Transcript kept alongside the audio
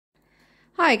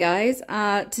Hi guys,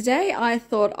 today I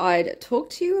thought I'd talk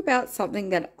to you about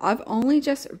something that I've only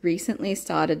just recently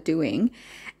started doing,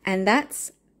 and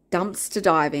that's dumpster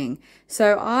diving.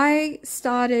 So I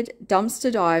started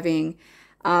dumpster diving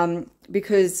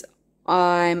because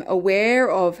I'm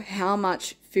aware of how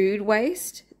much food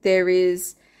waste there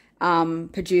is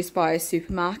produced by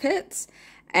supermarkets,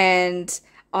 and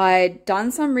I'd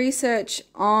done some research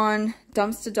on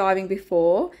dumpster diving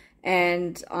before,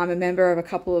 and I'm a member of a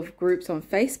couple of groups on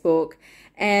Facebook,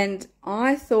 and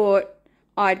I thought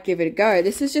I'd give it a go.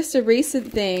 This is just a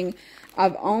recent thing.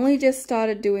 I've only just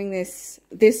started doing this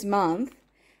month,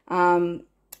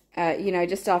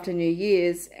 just after New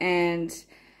Year's, and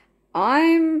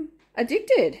I'm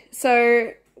addicted.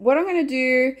 So what I'm going to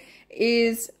do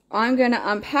is I'm going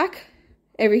to unpack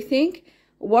everything,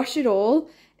 wash it all,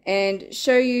 and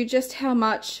show you just how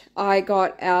much I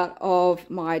got out of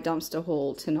my dumpster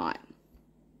haul tonight.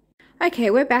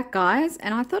 Okay, we're back guys,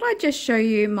 and I thought I'd just show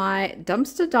you my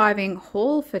dumpster diving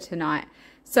haul for tonight.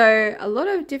 So a lot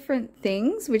of different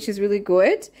things, which is really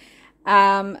good.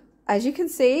 As you can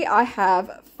see, I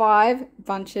have 5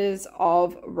 bunches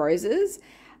of roses.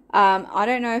 I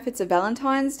don't know if it's a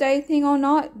Valentine's Day thing or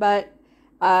not, but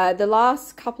the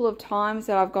last couple of times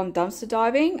that I've gone dumpster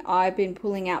diving, I've been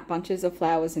pulling out bunches of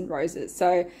flowers and roses.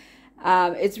 So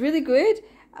it's really good.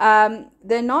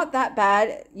 They're not that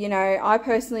bad. You know, I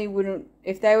personally wouldn't,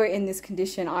 if they were in this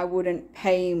condition, I wouldn't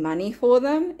pay money for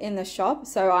them in the shop.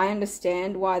 So I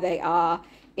understand why they are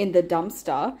in the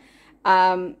dumpster.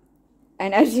 And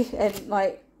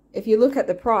if you look at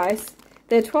the price,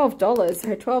 they're $12,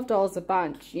 so $12 a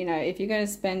bunch. You know, if you're going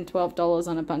to spend $12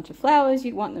 on a bunch of flowers,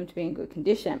 you'd want them to be in good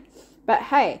condition. But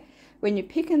hey, when you're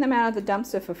picking them out of the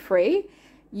dumpster for free,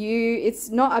 it's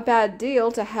not a bad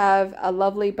deal to have a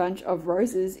lovely bunch of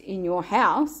roses in your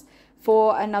house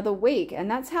for another week. And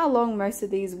that's how long most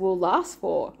of these will last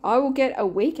for. I will get a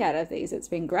week out of these. It's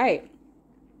been great.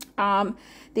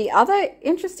 The other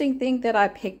interesting thing that I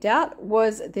picked out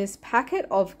was this packet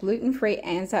of gluten-free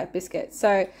Anzac biscuits.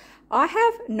 So I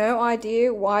have no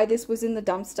idea why this was in the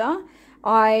dumpster.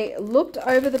 I looked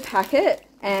over the packet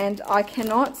and I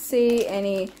cannot see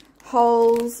any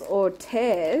holes or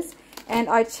tears. And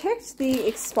I checked the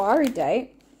expiry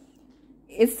date.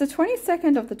 It's the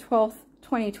 22nd of the 12th,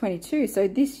 2022, so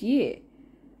this year.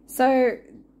 So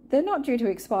they're not due to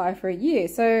expire for a year.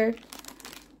 So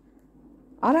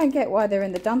I don't get why they're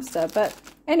in the dumpster. But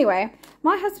anyway,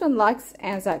 my husband likes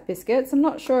Anzac biscuits. I'm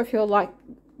not sure if he'll like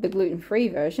the gluten-free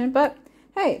version, but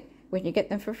hey, when you get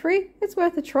them for free, it's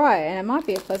worth a try, and it might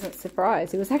be a pleasant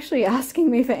surprise. He was actually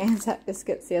asking me for Anzac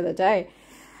biscuits the other day.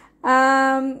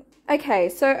 Okay,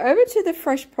 so over to the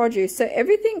fresh produce. So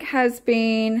everything has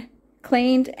been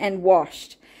cleaned and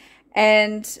washed,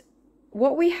 and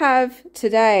what we have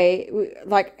today,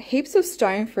 like heaps of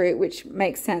stone fruit, which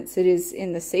makes sense, it is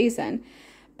in the season,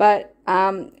 but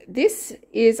this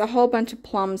is a whole bunch of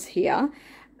plums here.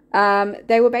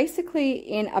 They were basically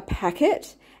in a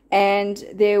packet, and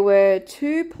there were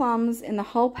 2 plums in the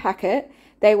whole packet.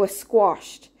 They were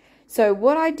squashed. So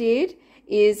what I did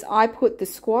is I put the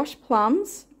squashed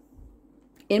plums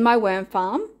in my worm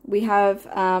farm. We have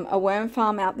a worm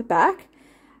farm out the back,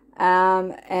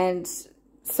 and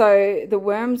so the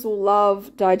worms will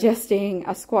love digesting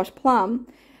a squashed plum.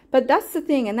 But that's the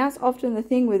thing, and that's often the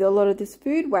thing with a lot of this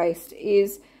food waste,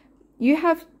 is you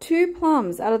have 2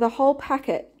 plums out of the whole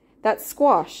packet that's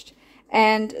squashed,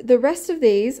 and the rest of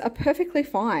these are perfectly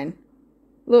fine.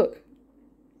 Look,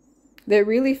 they're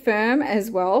really firm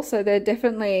as well, so they're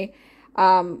definitely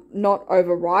not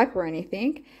overripe or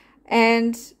anything.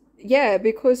 And yeah,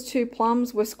 because 2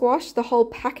 plums were squashed, the whole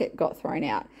packet got thrown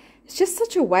out. It's just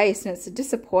such a waste, and it's a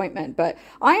disappointment, but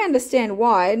I understand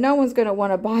why. No one's going to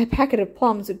want to buy a packet of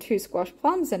plums with 2 squashed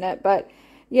plums in it, but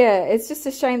yeah, it's just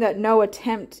a shame that no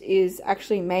attempt is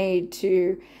actually made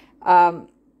to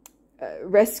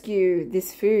rescue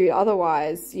this food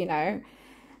otherwise, you know.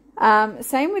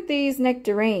 Same with these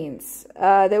nectarines.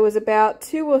 There was about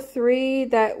 2 or 3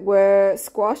 that were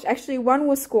squashed. Actually, 1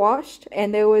 was squashed,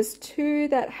 and there was 2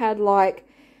 that had like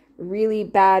really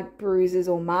bad bruises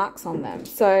or marks on them.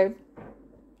 So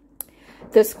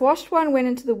the squashed one went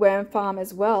into the worm farm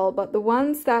as well, but the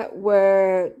ones that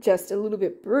were just a little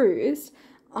bit bruised,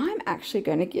 I'm actually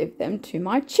going to give them to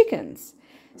my chickens.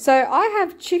 So I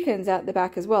have chickens out the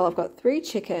back as well. I've got 3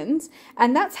 chickens,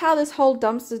 and that's how this whole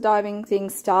dumpster diving thing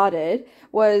started.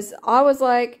 Was I was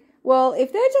like, well,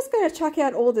 if they're just going to chuck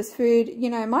out all this food, you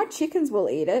know, my chickens will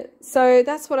eat it. So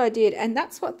that's what I did, and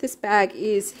that's what this bag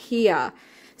is here.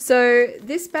 So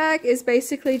this bag is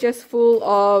basically just full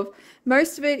of,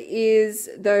 most of it is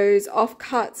those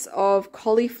offcuts of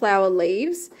cauliflower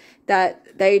leaves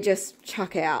that they just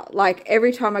chuck out. Like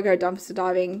every time I go dumpster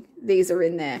diving, these are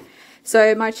in there.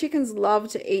 So my chickens love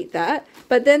to eat that.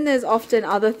 But then there's often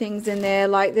other things in there,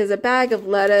 like there's a bag of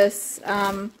lettuce.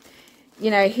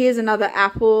 You know, here's another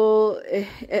apple.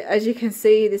 As you can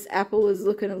see, this apple is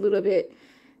looking a little bit,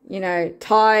 you know,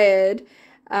 tired.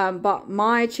 But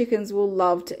my chickens will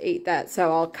love to eat that.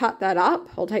 So I'll cut that up.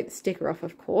 I'll take the sticker off,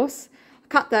 of course.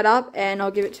 Cut that up and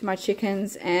I'll give it to my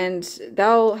chickens and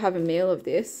they'll have a meal of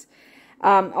this.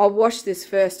 I'll wash this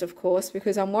first, of course,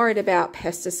 because I'm worried about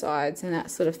pesticides and that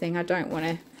sort of thing. I don't want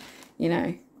to, you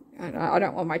know, I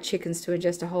don't want my chickens to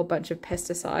ingest a whole bunch of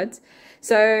pesticides.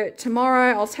 So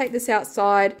tomorrow I'll take this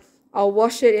outside, I'll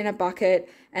wash it in a bucket,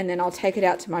 and then I'll take it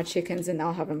out to my chickens and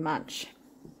they'll have a munch.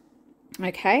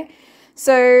 Okay,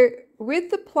 so with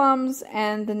the plums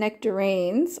and the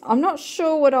nectarines, I'm not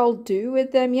sure what I'll do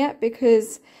with them yet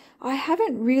because I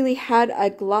haven't really had a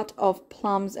glut of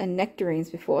plums and nectarines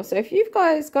before. So if you've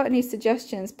guys got any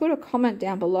suggestions, put a comment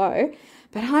down below.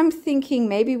 But I'm thinking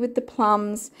maybe with the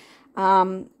plums,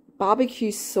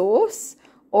 barbecue sauce,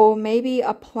 or maybe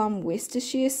a plum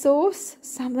Worcestershire sauce,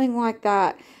 something like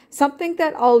that. Something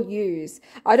that I'll use.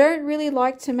 I don't really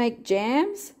like to make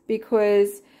jams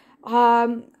because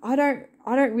I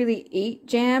don't really eat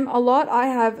jam a lot. I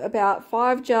have about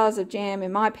 5 jars of jam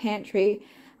in my pantry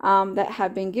that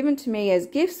have been given to me as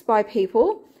gifts by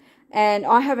people, and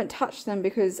I haven't touched them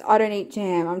because I don't eat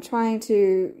jam. I'm trying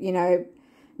to, you know,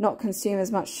 not consume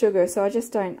as much sugar, so I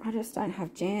just don't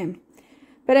have jam.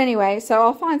 But anyway, so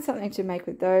I'll find something to make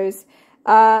with those.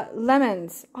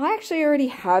 Lemons. I actually already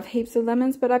have heaps of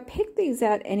lemons, but I picked these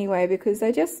out anyway because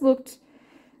they just looked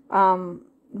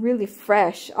really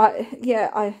fresh. I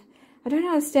don't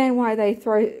understand why they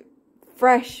throw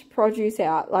fresh produce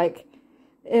out. Like,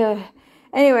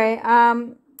 anyway,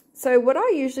 so what I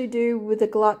usually do with a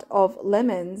glut of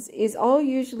lemons is I'll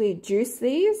usually juice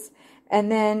these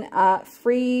and then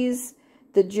freeze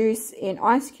the juice in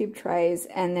ice cube trays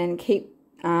and then keep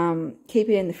it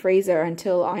in the freezer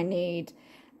until I need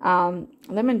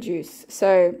lemon juice.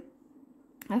 So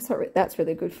that's what that's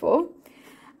really good for.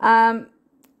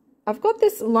 I've got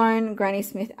this lone Granny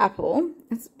Smith apple.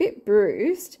 It's a bit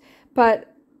bruised,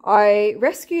 but I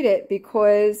rescued it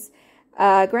because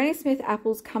Granny Smith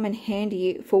apples come in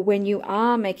handy for when you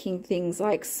are making things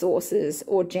like sauces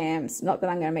or jams. Not that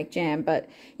I'm going to make jam, but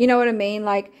you know what I mean?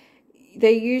 Like,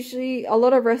 they usually, a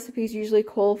lot of recipes usually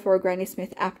call for a Granny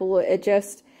Smith apple. It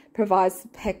just provides the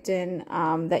pectin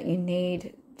that you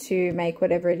need to make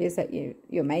whatever it is that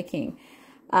you're making.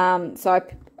 So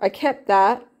I kept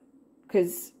that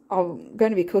because I'm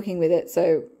going to be cooking with it,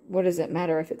 so what does it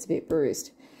matter if it's a bit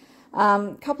bruised?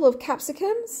 Couple of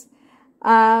capsicums.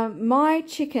 My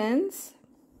chickens,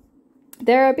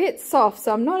 they're a bit soft,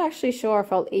 so I'm not actually sure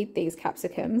if I'll eat these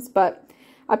capsicums, but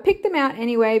I picked them out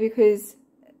anyway because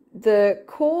the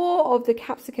core of the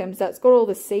capsicums that's got all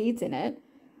the seeds in it,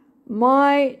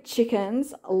 my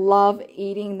chickens love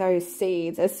eating those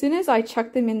seeds. As soon as I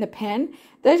chuck them in the pen,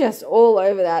 they're just all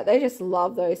over that. They just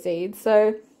love those seeds.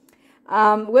 So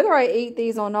whether I eat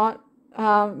these or not,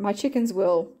 my chickens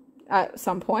will at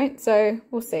some point, so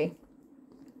we'll see.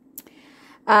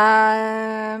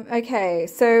 Okay,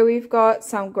 so we've got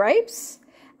some grapes.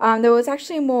 There was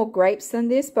actually more grapes than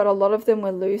this, but a lot of them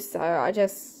were loose, so I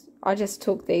just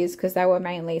took these because they were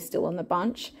mainly still in the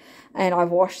bunch, and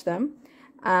I've washed them.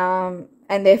 And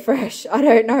they're fresh. I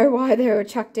don't know why they were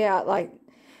chucked out. Like,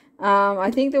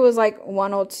 I think there was like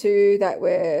 1 or 2 that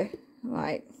were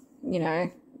like, you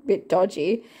know, a bit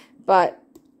dodgy, but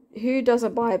who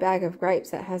doesn't buy a bag of grapes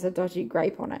that has a dodgy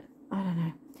grape on it? I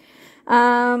don't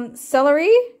know.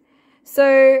 Celery.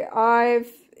 So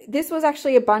this was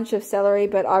actually a bunch of celery,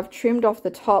 but I've trimmed off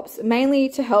the tops mainly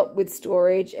to help with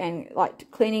storage and like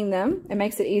cleaning them. It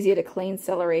makes it easier to clean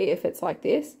celery if it's like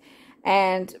this.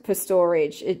 And for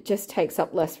storage, it just takes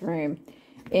up less room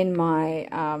in my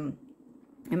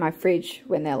fridge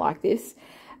when they're like this.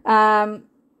 But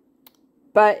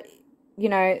you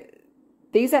know,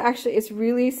 these are actually,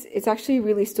 it's actually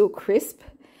really still crisp.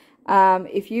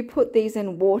 If you put these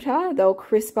in water, they'll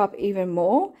crisp up even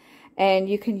more, and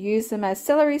you can use them as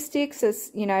celery sticks,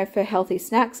 as you know, for healthy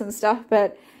snacks and stuff.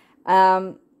 But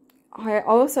I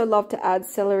also love to add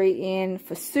celery in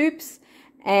for soups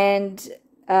and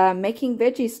making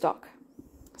veggie stock.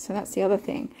 So that's the other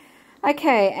thing.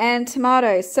 Okay, and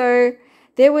tomatoes. So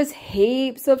there was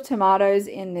heaps of tomatoes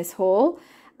in this haul.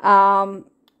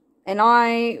 And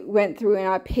I went through and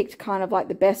I picked kind of like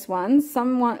the best ones.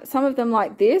 Some of them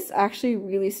like this are actually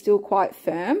really still quite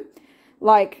firm.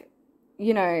 like,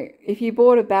 you know, if you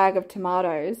bought a bag of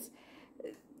tomatoes,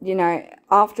 you know,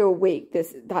 after a week,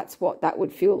 that's what that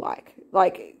would feel like.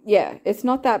 Like, yeah, it's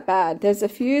not that bad. There's a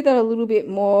few that are a little bit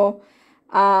more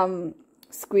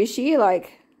squishy,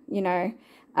 like, you know,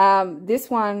 this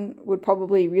one would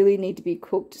probably really need to be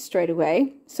cooked straight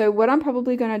away. So what I'm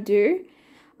probably going to do,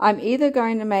 I'm either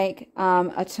going to make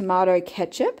a tomato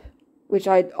ketchup, which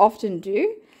I often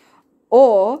do,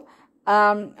 or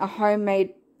a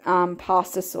homemade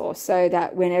pasta sauce, so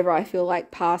that whenever I feel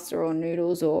like pasta or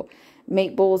noodles or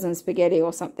meatballs and spaghetti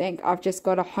or something, I've just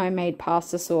got a homemade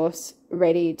pasta sauce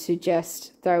ready to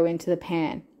just throw into the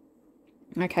pan.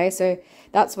 Okay, so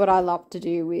that's what I love to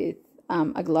do with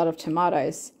a lot of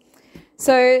tomatoes.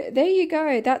 So there you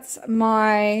go. That's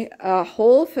my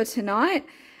haul for tonight.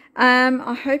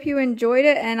 I hope you enjoyed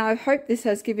it, and I hope this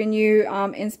has given you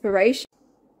inspiration.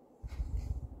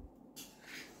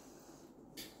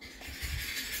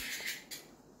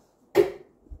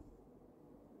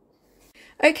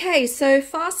 Okay, so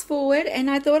fast forward, and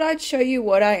I thought I'd show you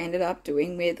what I ended up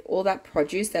doing with all that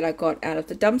produce that I got out of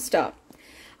the dumpster.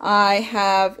 I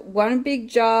have one big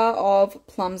jar of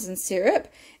plums and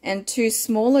syrup and two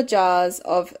smaller jars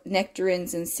of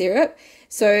nectarines and syrup.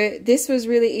 So this was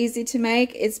really easy to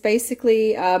make. It's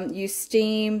basically you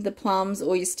steam the plums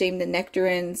or you steam the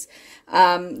nectarines,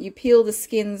 you peel the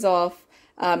skins off,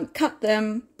 cut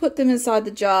them, put them inside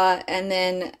the jar, and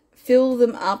then fill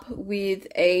them up with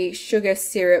a sugar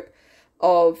syrup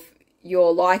of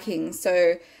your liking.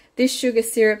 So this sugar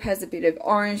syrup has a bit of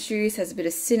orange juice, has a bit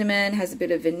of cinnamon, has a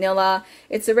bit of vanilla.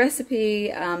 It's a recipe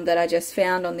that I just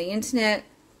found on the internet,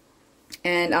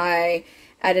 and I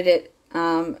added it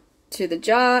to the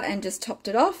jar and just topped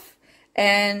it off.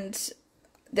 And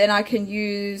then I can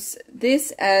use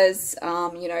this as,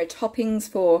 you know, toppings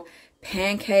for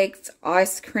pancakes,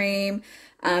 ice cream.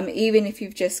 Even if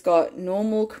you've just got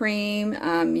normal cream,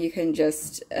 you can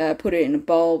just put it in a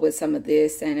bowl with some of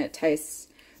this, and it tastes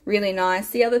really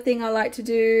nice. The other thing I like to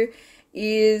do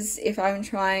is, if I'm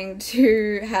trying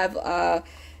to have a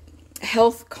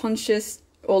health conscious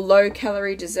or low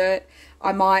calorie dessert,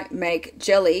 I might make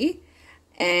jelly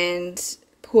and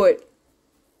put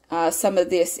some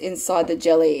of this inside the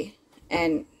jelly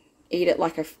and eat it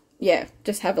like a, yeah,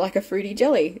 just have like a fruity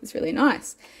jelly. It's really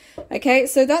nice. Okay,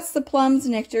 so that's the plums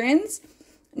and nectarines.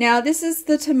 Now this is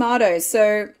the tomatoes.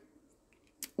 So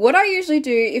what I usually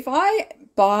do, if I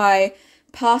buy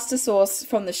pasta sauce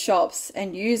from the shops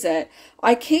and use it,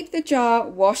 I keep the jar,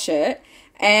 wash it,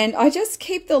 and I just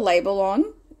keep the label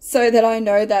on so that I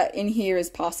know that in here is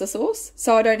pasta sauce,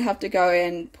 so I don't have to go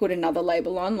and put another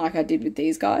label on like I did with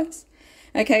these guys.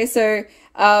 Okay, so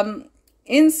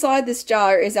inside this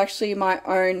jar is actually my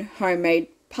own homemade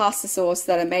pasta sauce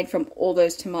that I made from all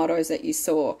those tomatoes that you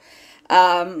saw.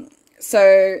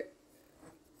 So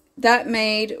that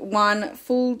made one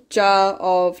full jar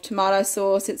of tomato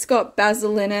sauce. It's got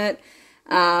basil in it,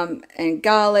 and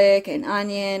garlic and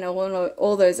onion,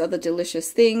 all those other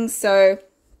delicious things. So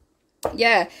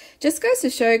yeah, just goes to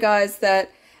show, guys,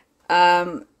 that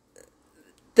the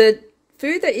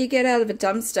food that you get out of a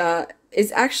dumpster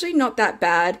is actually not that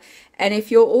bad. And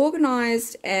if you're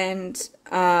organized and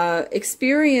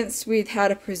experienced with how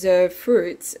to preserve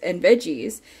fruits and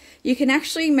veggies, you can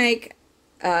actually make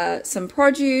some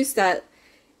produce that,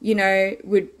 you know,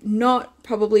 would not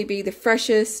probably be the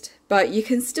freshest, but you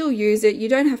can still use it. You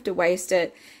don't have to waste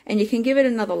it, and you can give it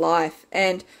another life.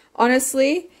 And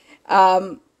honestly,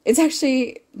 it's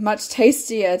actually much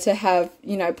tastier to have,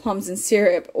 you know, plums and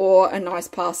syrup or a nice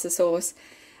pasta sauce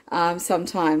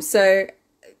sometimes. So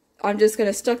I'm just going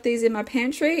to stock these in my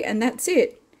pantry, and that's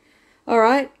it.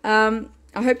 Alright, I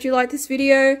hope you liked this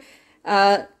video.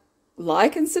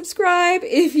 Like and subscribe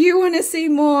if you want to see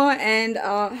more, and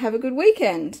have a good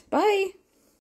weekend. Bye.